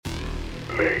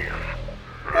Place.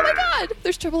 Oh my God!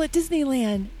 There's trouble at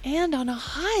Disneyland and on a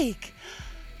hike.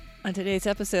 On today's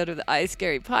episode of the I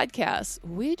Scary Podcast,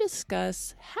 we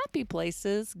discuss happy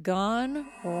places gone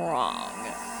wrong.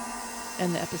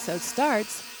 And the episode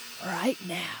starts right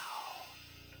now.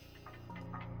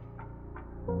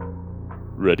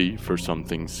 Ready for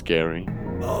something scary?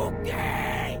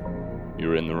 Okay.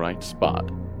 You're in the right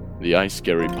spot. The I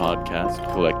Scary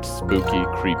Podcast collects spooky,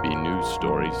 creepy news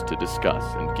stories to discuss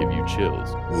and give you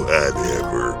chills.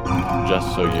 Whatever.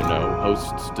 Just so you know,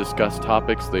 hosts discuss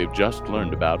topics they've just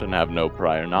learned about and have no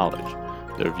prior knowledge.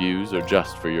 Their views are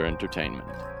just for your entertainment.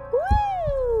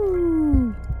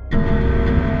 Woo!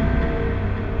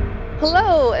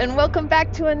 Hello, and welcome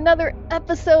back to another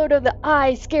episode of the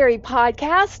I Scary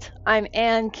Podcast. I'm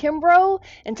Ann Kimbrough,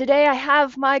 and today I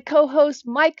have my co-host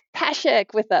Mike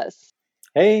Pashak with us.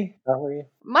 Hey, how are you?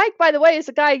 Mike, by the way, is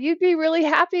a guy you'd be really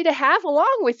happy to have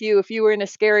along with you if you were in a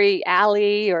scary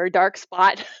alley or a dark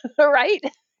spot, right?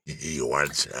 You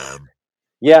want some?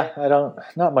 Yeah,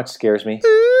 not much scares me.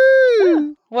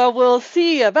 Well, we'll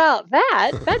see about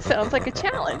that. That sounds like a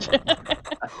challenge.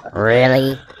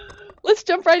 Really? Let's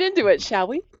jump right into it, shall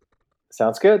we?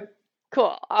 Sounds good.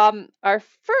 Cool. Our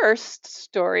first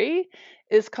story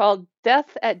is called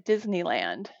Death at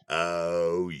Disneyland.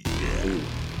 Oh, yeah.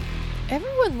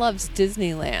 Everyone loves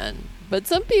Disneyland, but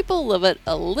some people love it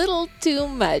a little too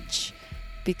much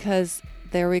because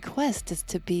their request is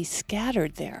to be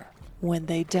scattered there when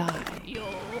they die.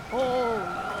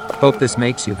 Hope this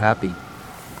makes you happy.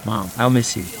 Mom, I'll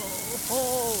miss you.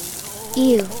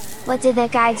 Ew, what did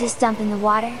that guy just dump in the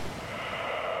water?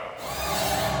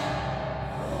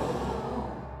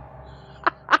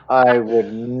 I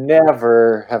would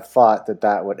never have thought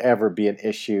that would ever be an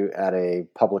issue at a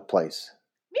public place.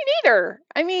 Me neither.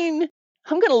 I mean,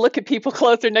 I'm going to look at people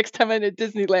closer next time I'm at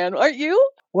Disneyland. Aren't you?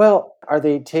 Well, are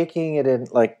they taking it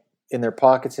in their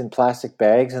pockets in plastic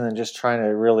bags and then just trying to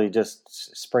really just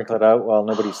sprinkle it out while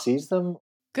nobody sees them?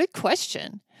 Good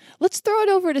question. Let's throw it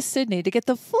over to Sydney to get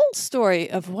the full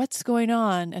story of what's going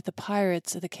on at the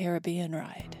Pirates of the Caribbean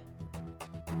ride.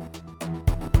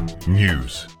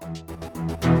 News.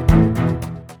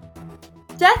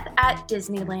 Death at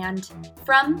Disneyland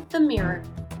from The Mirror.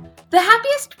 The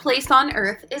happiest place on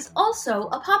Earth is also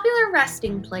a popular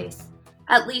resting place,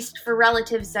 at least for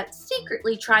relatives that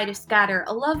secretly try to scatter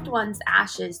a loved one's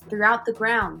ashes throughout the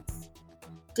grounds.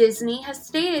 Disney has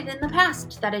stated in the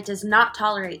past that it does not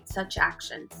tolerate such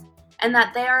actions, and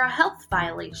that they are a health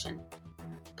violation.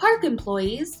 Park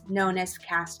employees, known as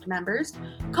cast members,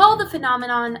 call the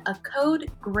phenomenon a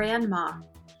code grandma,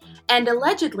 and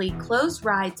allegedly close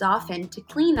rides often to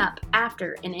clean up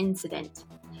after an incident.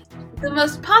 The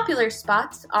most popular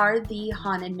spots are the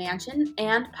Haunted Mansion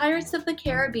and Pirates of the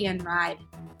Caribbean ride.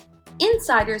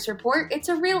 Insiders report it's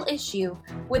a real issue,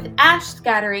 with ash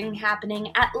scattering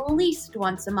happening at least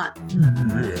once a month.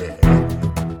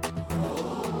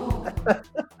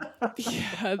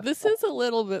 Yeah, this is a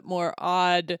little bit more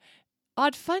odd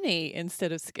funny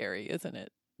instead of scary, isn't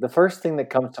it? The first thing that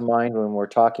comes to mind when we're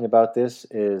talking about this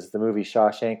is the movie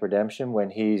Shawshank Redemption, when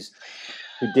he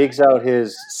digs out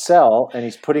his cell and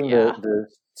he's putting the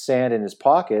sand in his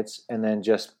pockets and then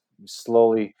just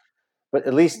slowly, but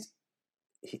at least,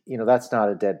 that's not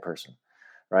a dead person,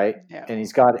 right? Yeah. And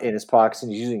he's got it in his pockets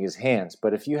and he's using his hands.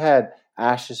 But if you had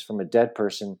ashes from a dead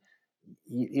person,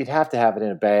 you'd have to have it in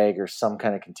a bag or some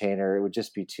kind of container. It would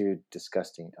just be too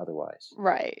disgusting otherwise.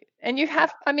 Right. And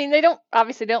they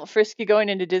don't frisk you going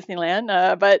into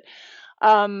Disneyland, but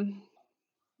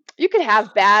you could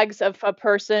have bags of a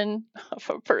person.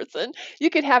 You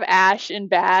could have ash in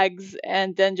bags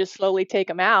and then just slowly take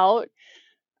them out.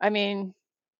 I mean,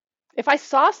 if I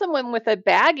saw someone with a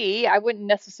baggie, I wouldn't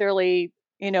necessarily,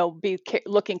 be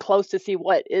looking close to see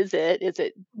what is it. Is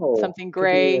it something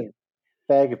gray?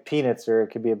 Bag of peanuts, or it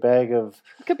could be a bag of...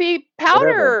 It could be powder,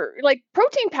 whatever. like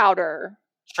protein powder.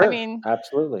 Sure, I mean,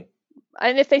 absolutely.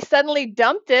 And if they suddenly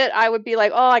dumped it, I would be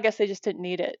like, oh, I guess they just didn't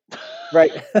need it.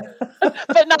 Right.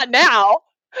 But not now.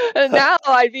 And now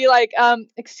I'd be like,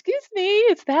 excuse me,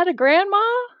 is that a grandma?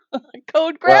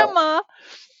 Code grandma. Well,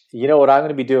 you know what I'm going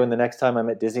to be doing the next time I'm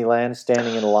at Disneyland,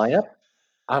 standing in a lineup?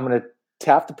 I'm going to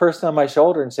tap the person on my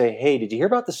shoulder and say, hey, did you hear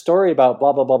about the story about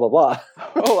blah, blah, blah, blah, blah?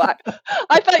 Oh,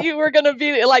 I thought you were going to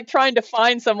be like trying to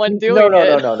find someone doing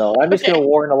it. No. I'm just going to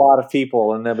warn a lot of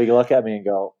people, and then we look at me and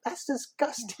go, that's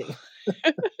disgusting.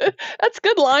 That's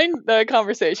good line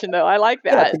conversation, though. I like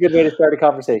that. Yeah, that's a good way to start a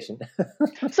conversation.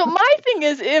 So my thing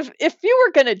is, if you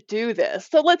were going to do this,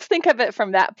 so let's think of it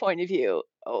from that point of view.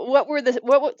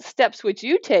 What steps would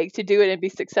you take to do it and be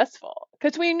successful?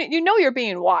 Because you're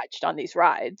being watched on these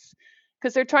rides,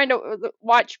 because they're trying to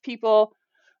watch people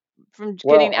from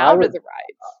Well, getting I out of would, the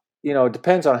rides. it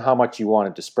depends on how much you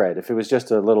wanted to spread. If it was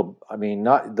just a little, I mean,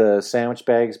 not the sandwich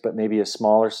bags, but maybe a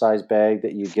smaller size bag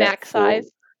that you get Snack for,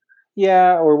 size.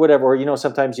 yeah, or whatever. Or,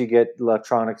 sometimes you get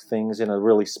electronic things in a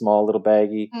really small little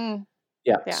baggie. Mm,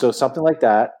 Yeah, yeah. so something like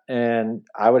that. And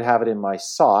I would have it in my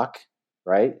sock,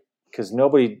 right? Because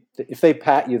nobody, if they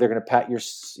pat you, they're going to pat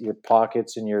your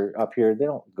pockets and your up here. They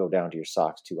don't go down to your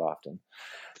socks too often.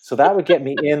 So that would get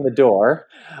me in the door.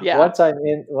 Yeah. Once I'm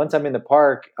in the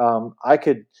park, I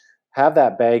could have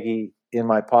that baggie in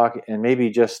my pocket and maybe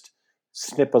just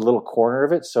snip a little corner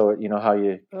of it, so how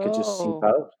you could just seep Oh.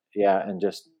 out. Yeah, and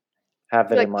just have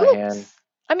that You're in like, my hand. oops.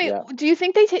 I mean, Yeah. do you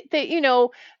think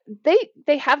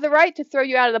they have the right to throw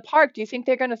you out of the park? Do you think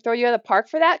they're going to throw you out of the park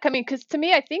for that? I mean, because to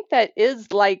me, I think that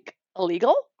is like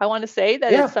illegal. I want to say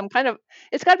that Yeah. it's some kind of,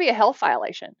 it's got to be a health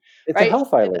violation, It's a right?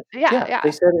 health violation. Yeah, They yeah.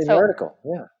 said in the So article.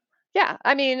 Yeah. yeah,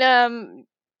 I mean,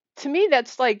 to me,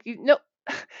 that's like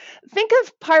think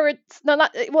of pirates. No,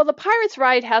 not well. The Pirates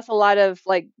ride has a lot of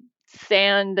like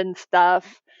sand and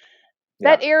stuff.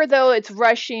 Yeah. That air, though, it's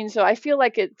rushing, so I feel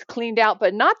like it's cleaned out,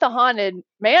 but not the Haunted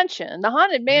Mansion. The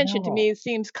Haunted Mansion, to No. me,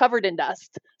 seems covered in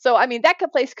dust. So, I mean, that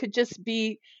place could just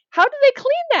be. How do they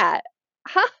clean that?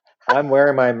 Huh? I'm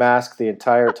wearing my mask the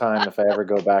entire time if I ever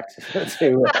go back to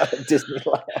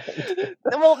Disneyland.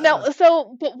 Well, now,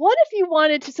 but what if you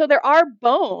wanted to? So there are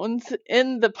bones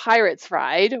in the Pirates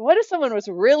ride. What if someone was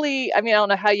really? I mean, I don't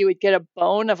know how you would get a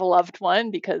bone of a loved one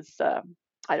because I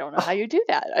don't know how you do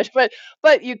that.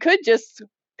 But you could just.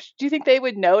 Do you think they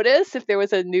would notice if there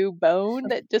was a new bone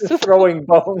that just was throwing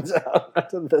bones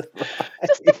out of the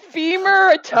just a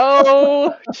femur, a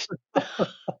toe?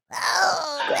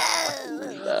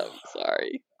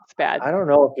 Sorry, it's bad. I don't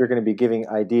know if you're going to be giving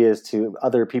ideas to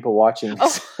other people watching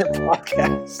this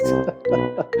podcast.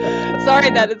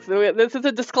 Sorry, this is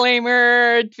a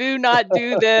disclaimer. Do not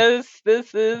do this.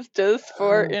 This is just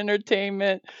for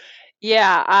entertainment.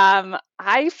 Yeah,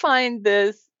 I find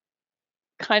this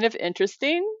kind of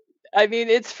interesting. I mean,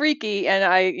 it's freaky, and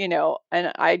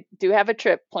I do have a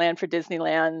trip planned for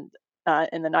Disneyland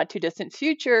in the not too distant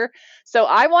future. So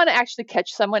I want to actually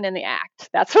catch someone in the act.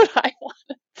 That's what I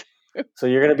want. So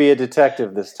you're going to be a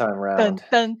detective this time Dun, around.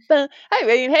 dun, dun. I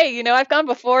mean, hey, I've gone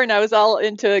before, and I was all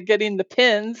into getting the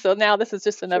pins. So now this is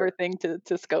just another thing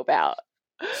to scope out.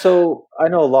 So I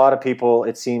know a lot of people,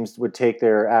 it seems, would take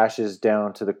their ashes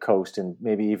down to the coast and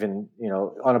maybe even,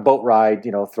 on a boat ride,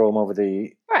 throw them over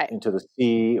into the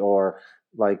sea, or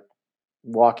like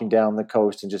walking down the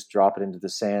coast and just drop it into the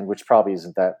sand, which probably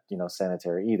isn't that,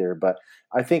 sanitary either. But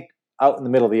I think out in the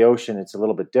middle of the ocean, it's a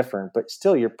little bit different, but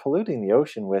still you're polluting the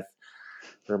ocean with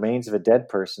the remains of a dead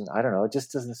person. I don't know. It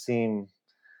just doesn't seem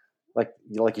like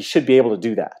you should be able to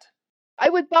do that.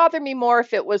 It would bother me more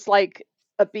if it was like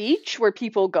a beach where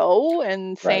people go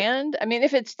and sand. I mean,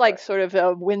 if it's like sort of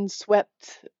a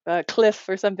windswept cliff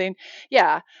or something,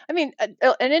 yeah. I mean,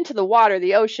 and into the water,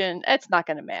 the ocean, it's not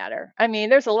going to matter. I mean,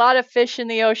 there's a lot of fish in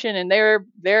the ocean, and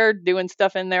they're doing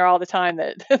stuff in there all the time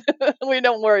that we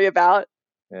don't worry about.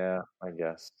 Yeah, I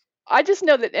guess. I just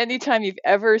know that anytime you've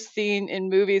ever seen in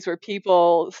movies where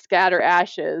people scatter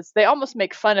ashes, they almost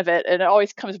make fun of it, and it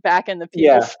always comes back in the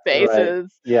people's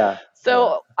faces. Right. Yeah.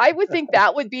 So I would think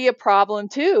that would be a problem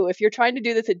too. If you're trying to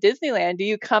do this at Disneyland, do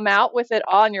you come out with it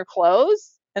on your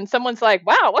clothes? And someone's like,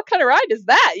 wow, what kind of ride is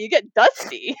that? You get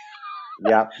dusty.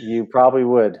 Yeah, you probably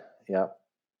would. Yeah.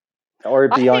 Or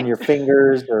it'd be on your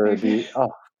fingers, or it'd be,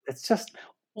 it's just.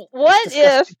 What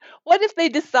if they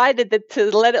decided that to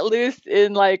let it loose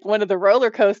in like one of the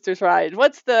roller coasters rides?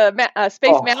 What's the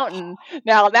Space Mountain?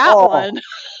 Now that one.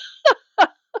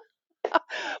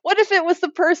 What if it was the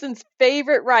person's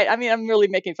favorite ride? I mean, I'm really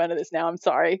making fun of this now. I'm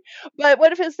sorry. But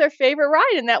what if it's their favorite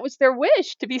ride and that was their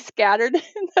wish to be scattered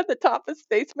at the top of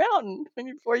Space Mountain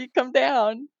before you come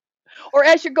down? Or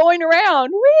as you're going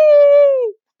around.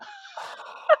 Whee!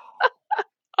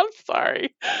 I'm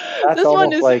sorry. That's this almost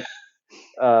one is like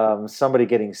somebody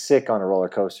getting sick on a roller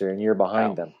coaster and you're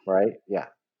behind them, right? Yeah.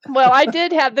 Well, I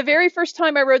did have the very first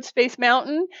time I rode Space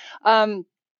Mountain.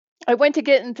 I went to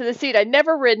get into the seat. I'd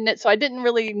never ridden it, so I didn't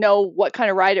really know what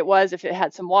kind of ride it was, if it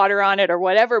had some water on it or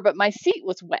whatever, but my seat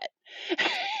was wet.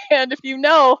 And if you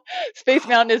know, Space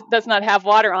Mountain does not have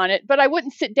water on it, but I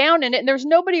wouldn't sit down in it, and there was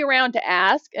nobody around to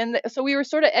ask. And so we were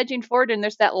sort of edging forward, and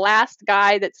there's that last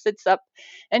guy that sits up,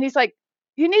 and he's like,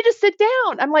 you need to sit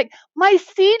down. I'm like, my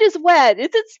seat is wet. Is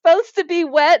it supposed to be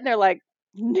wet? And they're like,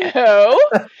 no.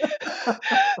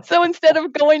 So instead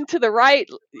of going to the right,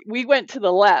 we went to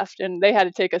the left, and they had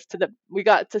to take us we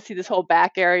got to see this whole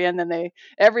back area, and then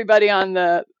everybody on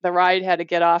the ride had to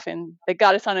get off, and they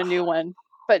got us on a new one.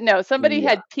 But no, somebody Yeah.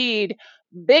 had peed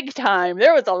big time.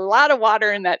 There was a lot of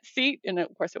water in that seat, and of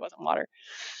course it wasn't water.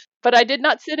 But I did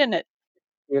not sit in it.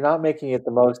 You're not making it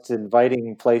the most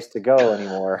inviting place to go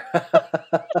anymore.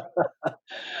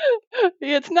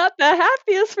 It's not the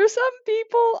happiest for some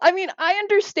people. I mean, I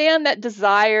understand that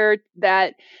desire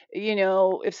that,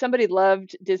 if somebody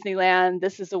loved Disneyland,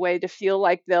 this is a way to feel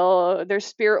like their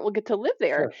spirit will get to live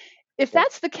there. Sure. If Yeah.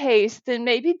 that's the case, then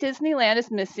maybe Disneyland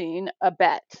is missing a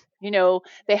bet.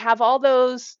 They have all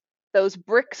those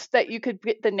bricks that you could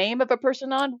get the name of a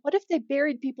person on. What if they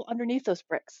buried people underneath those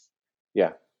bricks?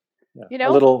 Yeah. You A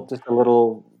know? little Just a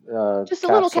little capsule of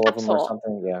them or capsule.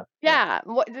 something. Yeah. Yeah,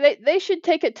 they should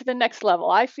take it to the next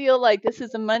level. I feel like this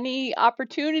is a money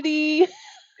opportunity.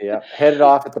 Yeah. Headed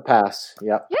off at the pass.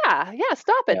 Yep. Yeah,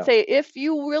 stop it. Yeah. Say, if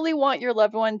you really want your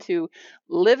loved one to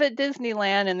live at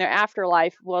Disneyland in their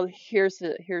afterlife, well, here's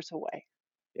a way.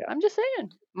 Yeah. I'm just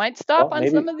saying, might stop Well, on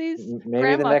some of these maybe the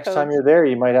grandma next time codes. you're there,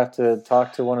 you might have to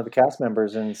talk to one of the cast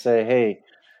members and say, "Hey,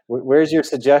 where's your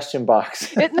suggestion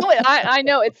box?" I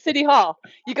know it's City Hall.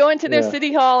 You go into their Yeah.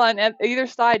 City Hall on either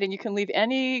side, and you can leave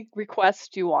any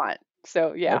request you want.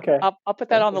 So yeah, Okay. I'll put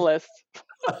that on the list.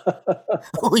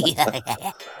 Oh, yeah.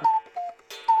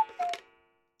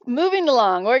 Moving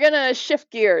along, we're gonna shift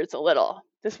gears a little.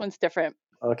 This one's different.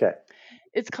 Okay.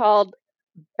 It's called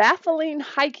Baffling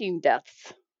Hiking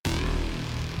Deaths.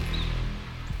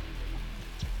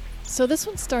 So this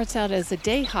one starts out as a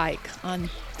day hike on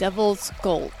Devil's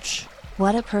Gulch.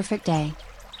 What a perfect day.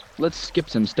 Let's skip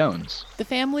some stones. The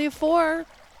family of 4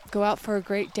 go out for a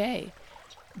great day,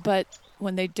 but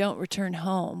when they don't return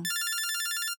home...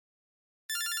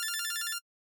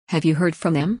 Have you heard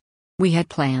from them? We had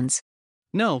plans.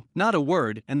 No, not a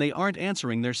word, and they aren't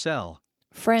answering their cell.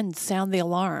 Friends sound the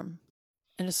alarm,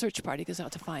 and a search party goes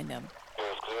out to find them.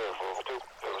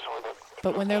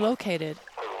 But when they're located,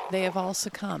 they have all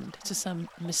succumbed to some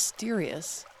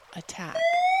mysterious attack.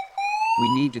 We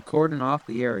need to cordon off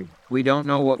the area. We don't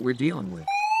know what we're dealing with.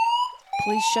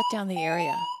 Police shut down the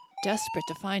area, desperate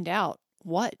to find out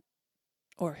what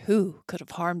or who could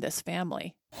have harmed this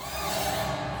family.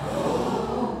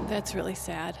 That's really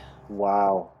sad.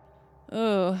 Wow.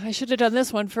 Oh, I should have done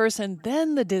this one first and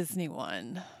then the Disney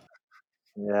one.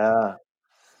 Yeah.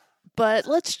 But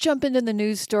let's jump into the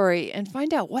news story and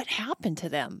find out what happened to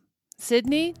them.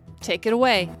 Sydney, take it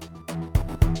away.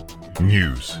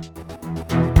 News.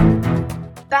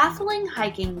 Baffling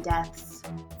hiking deaths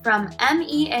from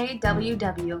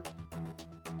MEAWW.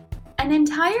 An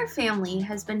entire family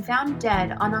has been found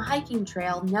dead on a hiking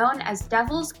trail known as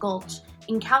Devil's Gulch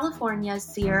in California's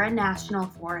Sierra National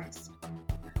Forest.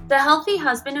 The healthy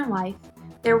husband and wife,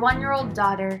 their 1-year-old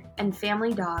daughter, and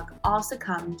family dog all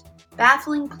succumbed,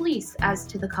 baffling police as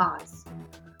to the cause.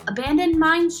 Abandoned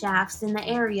mine shafts in the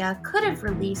area could have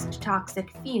released toxic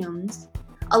fumes.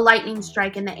 A lightning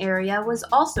strike in the area was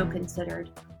also considered,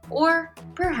 or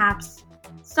perhaps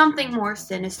something more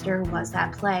sinister was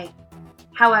at play.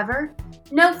 However,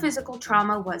 no physical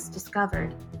trauma was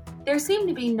discovered. There seemed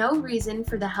to be no reason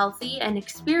for the healthy and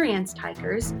experienced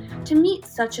hikers to meet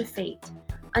such a fate,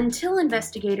 until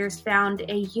investigators found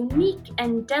a unique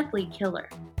and deadly killer.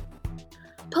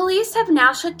 Police have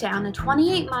now shut down a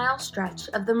 28-mile stretch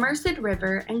of the Merced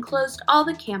River and closed all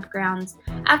the campgrounds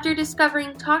after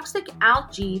discovering toxic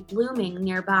algae blooming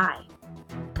nearby.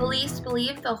 Police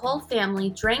believe the whole family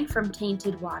drank from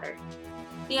tainted water.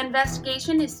 The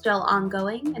investigation is still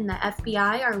ongoing, and the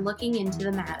FBI are looking into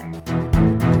the matter.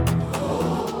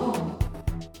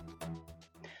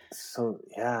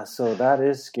 So that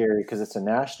is scary because it's a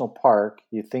national park.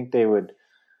 You would think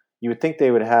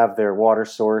they would have their water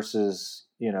sources,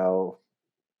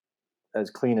 as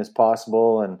clean as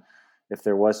possible, and if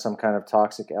there was some kind of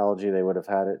toxic algae, they would have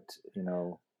had it,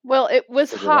 Well, it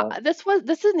was figured hot. out.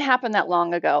 This didn't happen that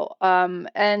long ago.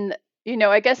 And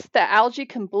I guess the algae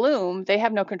can bloom. They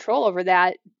have no control over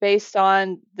that based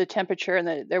on the temperature,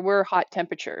 and there were hot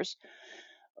temperatures.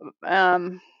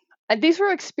 And these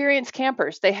were experienced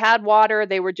campers. They had water.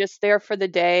 They were just there for the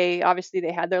day. Obviously,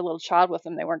 they had their little child with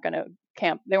them. They weren't going to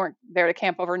camp. They weren't there to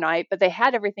camp overnight, but they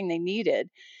had everything they needed.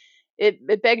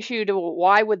 It begs you to,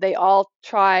 why would they all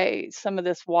try some of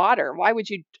this water? Why would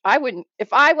you? I wouldn't.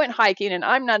 If I went hiking and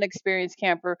I'm not an experienced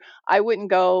camper, I wouldn't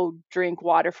go drink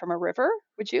water from a river.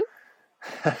 Would you?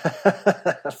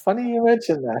 Funny you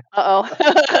mentioned that.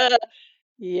 Uh-oh.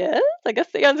 Yes, I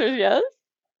guess the answer is yes.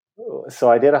 So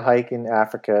I did a hike in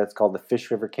Africa. It's called the Fish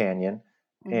River Canyon,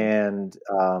 Mhm. and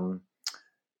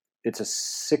it's a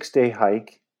 6-day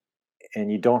hike,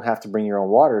 and you don't have to bring your own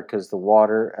water because the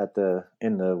water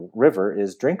in the river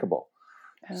is drinkable.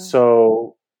 Oh.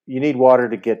 So you need water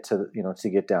to get to, to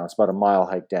get down. It's about a mile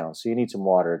hike down. So you need some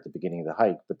water at the beginning of the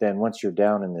hike. But then once you're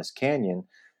down in this canyon,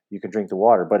 you can drink the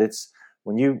water. But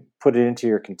when you put it into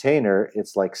your container,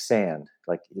 it's like sand.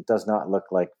 Like it does not look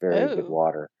like very good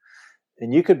water.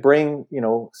 And you could bring,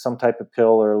 some type of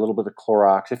pill or a little bit of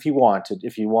Clorox if you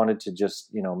wanted to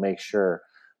just, make sure.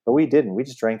 But we didn't. We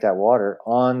just drank that water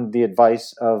on the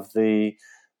advice of the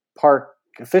park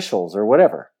officials or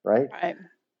whatever, right? Right.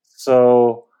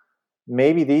 So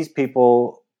maybe these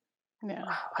people, Yeah.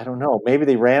 I don't know, maybe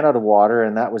they ran out of water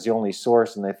and that was the only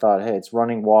source, and they thought, hey, it's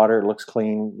running water, it looks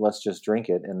clean, let's just drink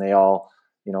it. And they all,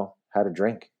 had a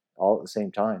drink all at the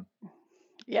same time.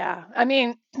 Yeah. I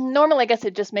mean, normally I guess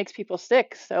it just makes people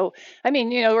sick. So, I mean,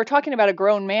 we're talking about a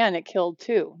grown man it killed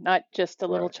too, not just a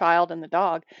little child and the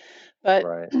dog. But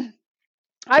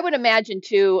I would imagine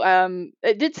too,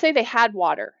 it did say they had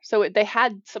water. So they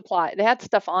had supply, they had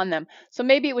stuff on them. So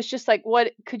maybe it was just like,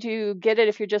 what could you get it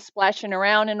if you're just splashing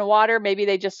around in the water? Maybe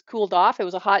they just cooled off. It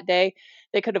was a hot day.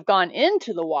 They could have gone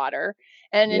into the water.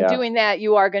 And in doing that,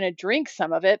 you are going to drink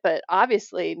some of it. But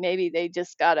obviously, maybe they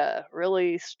just got a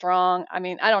really strong, I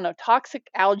mean, I don't know, toxic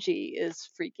algae is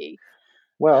freaky.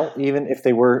 Well, even if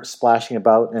they were splashing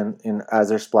about and as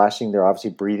they're splashing, they're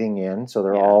obviously breathing in. So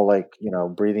they're all like,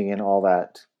 breathing in all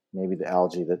that, maybe the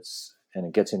algae and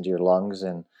it gets into your lungs,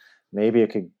 and maybe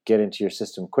it could get into your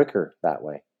system quicker that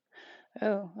way.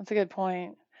 Oh, that's a good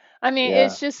point. I mean,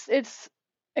 it's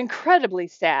incredibly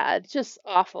sad, just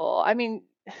awful. I mean,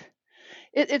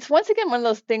 it's once again one of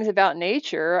those things about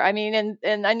nature. I mean,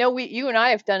 and I know you and I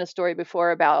have done a story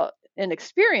before about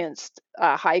inexperienced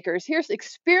hikers. Here's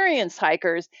experienced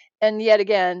hikers, and yet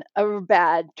again, a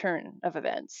bad turn of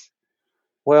events.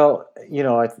 Well,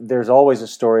 there's always a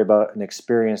story about an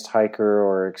experienced hiker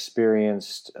or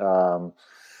experienced,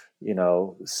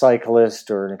 cyclist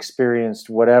or an experienced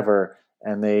whatever,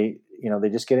 and they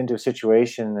just get into a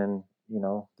situation and,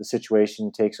 the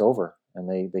situation takes over and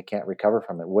they can't recover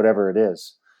from it, whatever it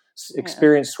is.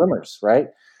 Experienced swimmers, right?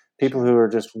 People who are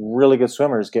just really good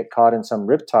swimmers get caught in some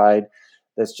riptide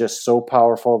that's just so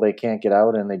powerful they can't get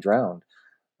out and they drown.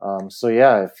 So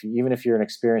yeah, even if you're an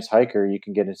experienced hiker, you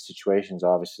can get into situations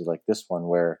obviously like this one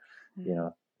where,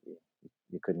 you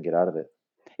couldn't get out of it.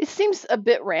 It seems a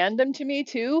bit random to me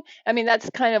too. I mean, that's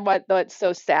kind of what's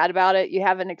so sad about it. You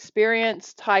have an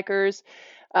experienced hikers,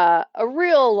 a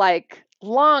real like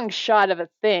long shot of a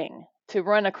thing to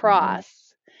run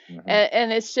across. Mm-hmm.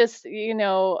 And it's just,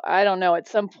 I don't know, at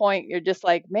some point you're just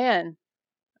like, man,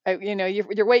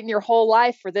 you're waiting your whole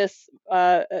life for this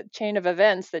chain of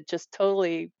events that just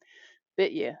totally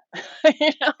bit you.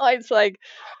 It's like,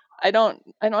 I don't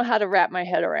know how to wrap my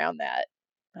head around that.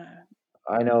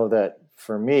 I know that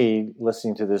for me,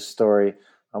 listening to this story,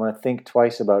 I'm going to think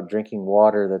twice about drinking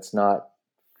water that's not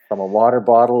from a water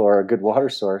bottle or a good water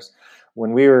source.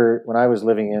 When I was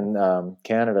living in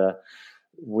Canada,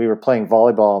 we were playing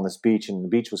volleyball on this beach, and the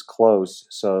beach was closed,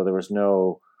 so there was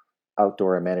no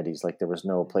outdoor amenities. Like there was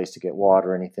no place to get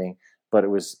water or anything, but it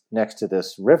was next to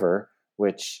this river,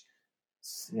 which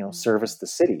serviced the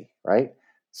city, right?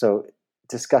 So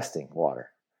disgusting water.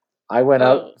 I went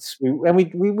out and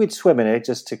we would swim in it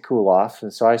just to cool off.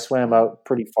 And so I swam out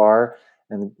pretty far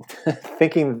and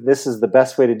thinking this is the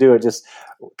best way to do it, just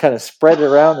kind of spread it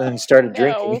around and started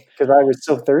drinking because I was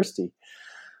so thirsty.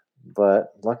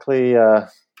 But luckily, I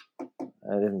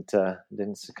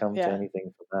didn't succumb to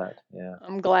anything from that. Yeah.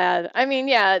 I'm glad. I mean,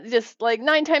 just like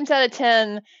 9 times out of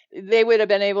 10, they would have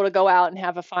been able to go out and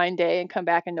have a fine day and come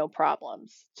back and no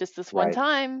problems. Just this one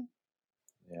time.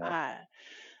 Yeah.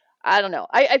 I don't know.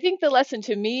 I think the lesson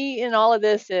to me in all of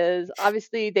this is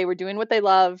obviously they were doing what they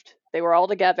loved. They were all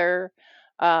together.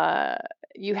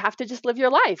 You have to just live your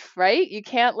life, right? You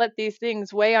can't let these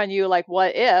things weigh on you. Like,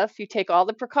 what if you take all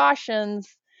the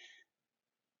precautions?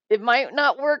 It might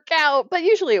not work out, but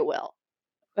usually it will.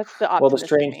 That's the optimist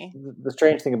to me. The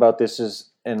strange thing about this is,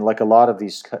 and like a lot of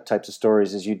these types of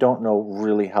stories, is you don't know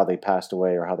really how they passed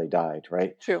away or how they died,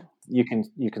 right? True. You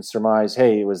can surmise,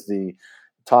 hey, it was the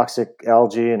toxic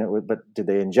algae, but did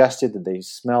they ingest it? Did they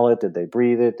smell it? Did they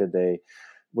breathe it?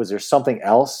 Was there something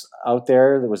else out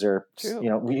there?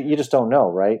 You just don't know,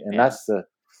 right? And that's the.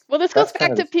 Well, this goes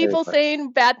back to people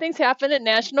saying bad things happen at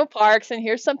national parks, and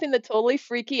here's something that totally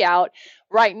freak you out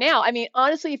right now. I mean,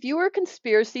 honestly, if you were a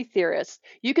conspiracy theorist,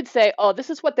 you could say, oh, this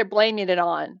is what they're blaming it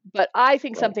on. But I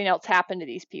think something else happened to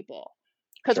these people.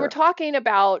 Because we're talking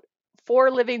about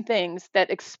 4 living things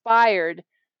that expired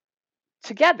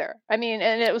together. I mean,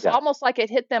 and it was almost like it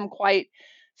hit them quite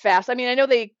fast. I mean, I know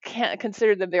they can't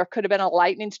consider that there could have been a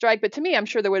lightning strike, but to me, I'm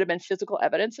sure there would have been physical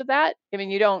evidence of that. I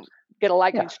mean, you don't get a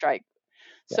lightning strike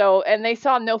So, and they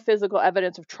saw no physical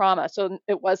evidence of trauma. So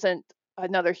it wasn't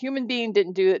another human being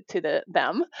didn't do it to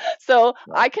them. So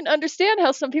I can understand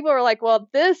how some people are like, well,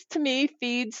 this to me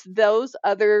feeds those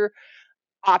other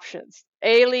options.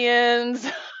 Aliens,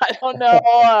 I don't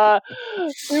know,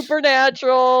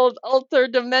 supernatural,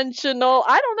 ultra-dimensional,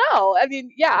 I don't know. I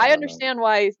mean, yeah, I understand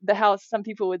why how some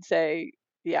people would say,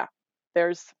 yeah,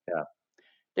 there's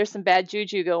some bad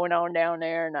juju going on down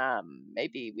there, and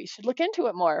maybe we should look into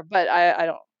it more. But I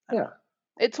don't. Yeah.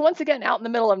 It's once again out in the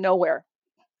middle of nowhere.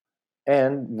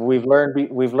 And we've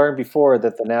learned before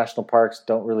that the national parks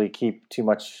don't really keep too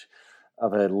much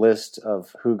of a list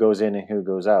of who goes in and who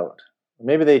goes out.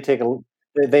 Maybe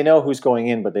they know who's going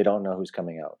in, but they don't know who's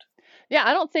coming out. Yeah,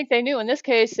 I don't think they knew. In this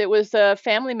case, it was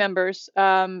family members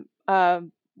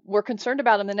were concerned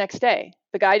about him the next day.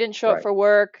 The guy didn't show up for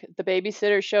work. The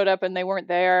babysitter showed up and they weren't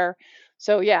there.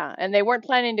 So yeah, and they weren't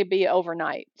planning to be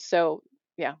overnight. So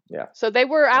yeah. So they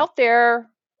were out there.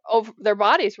 Their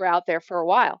bodies were out there for a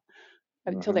while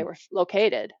until they were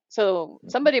located. So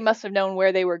somebody must have known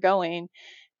where they were going.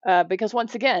 Because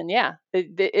once again,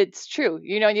 it's true.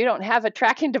 You know, you don't have a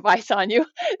tracking device on you.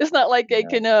 It's not like they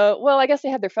can, well, I guess they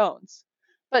had their phones,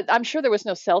 but I'm sure there was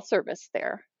no cell service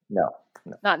there. No.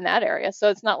 Not in that area. So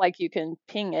it's not like you can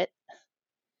ping it.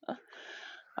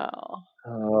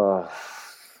 I'm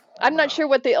not sure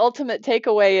what the ultimate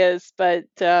takeaway is, but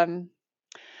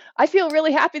I feel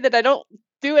really happy that I don't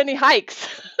do any hikes.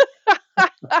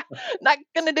 Not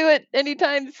going to do it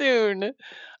anytime soon.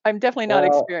 I'm definitely not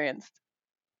experienced.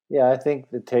 Yeah, I think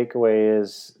the takeaway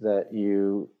is that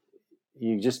you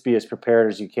just be as prepared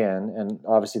as you can. And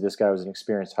obviously this guy was an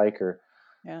experienced hiker.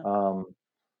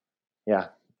 Yeah.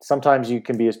 Sometimes you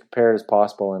can be as prepared as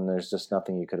possible and there's just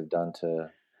nothing you could have done to,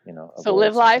 so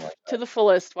live life to the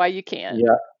fullest while you can.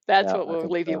 Yeah. That's what we'll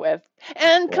leave you with.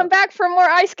 And come back for more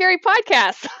I Scary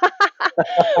podcasts.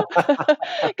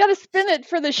 Got to spin it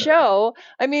for the show.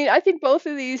 I mean, I think both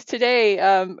of these today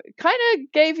kind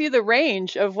of gave you the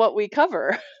range of what we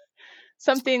cover.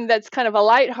 Something that's kind of a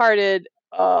lighthearted,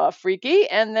 freaky,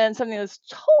 and then something that's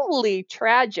totally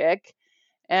tragic.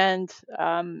 And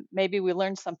maybe we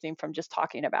learned something from just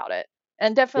talking about it.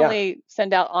 And definitely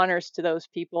send out honors to those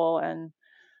people. And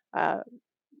I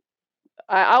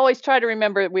always try to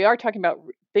remember we are talking about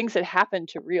things that happen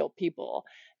to real people.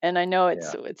 And I know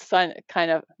it's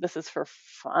kind of, this is for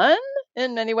fun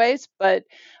in many ways, but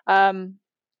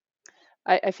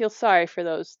I feel sorry for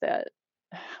those that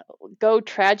go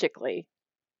tragically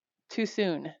too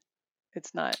soon.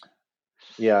 It's not.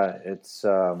 Yeah, it's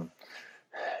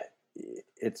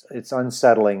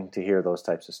unsettling to hear those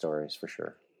types of stories for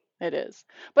sure. It is.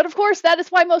 But of course, that is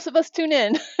why most of us tune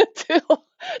in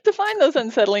to find those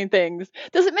unsettling things.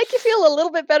 Does it make you feel a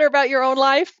little bit better about your own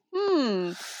life?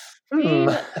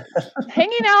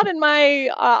 Hanging out in my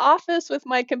office with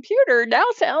my computer now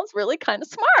sounds really kind of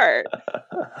smart.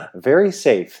 Very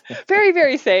safe. Very,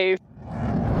 very safe.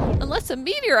 Unless a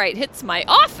meteorite hits my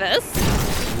office.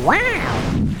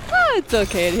 Wow. Oh, it's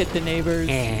okay. It hit the neighbors.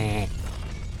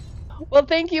 Well,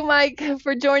 thank you, Mike,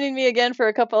 for joining me again for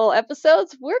a couple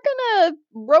episodes. We're going to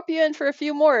rope you in for a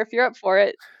few more if you're up for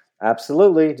it.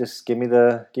 Absolutely. Just give me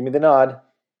the nod.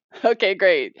 Okay,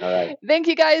 great. All right. Thank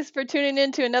you guys for tuning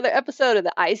in to another episode of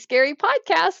the I Scary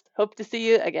podcast. Hope to see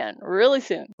you again really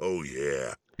soon. Oh,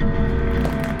 yeah.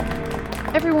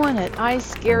 Everyone at I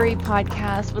Scary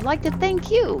Podcast would like to thank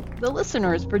you, the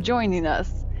listeners, for joining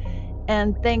us.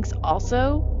 And thanks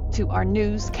also to our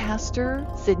newscaster,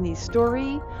 Sydney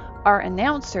Story, our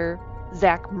announcer,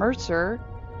 Zach Mercer,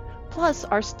 plus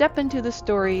our Step Into the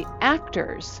Story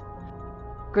actors,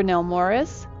 Grinnell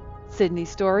Morris, Sydney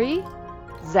Story,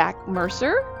 Zach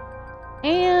Mercer,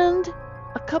 and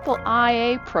a couple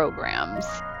IA programs,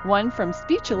 one from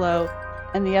Speechelo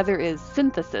and the other is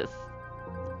Synthesis.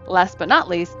 Last but not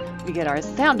least, we get our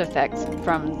sound effects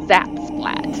from Zap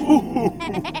Splat.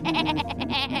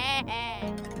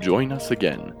 Join us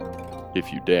again,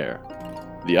 if you dare.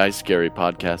 The I Scary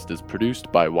podcast is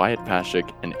produced by Wyatt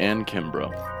Pashak and Ann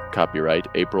Kimbrough. Copyright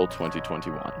April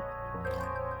 2021.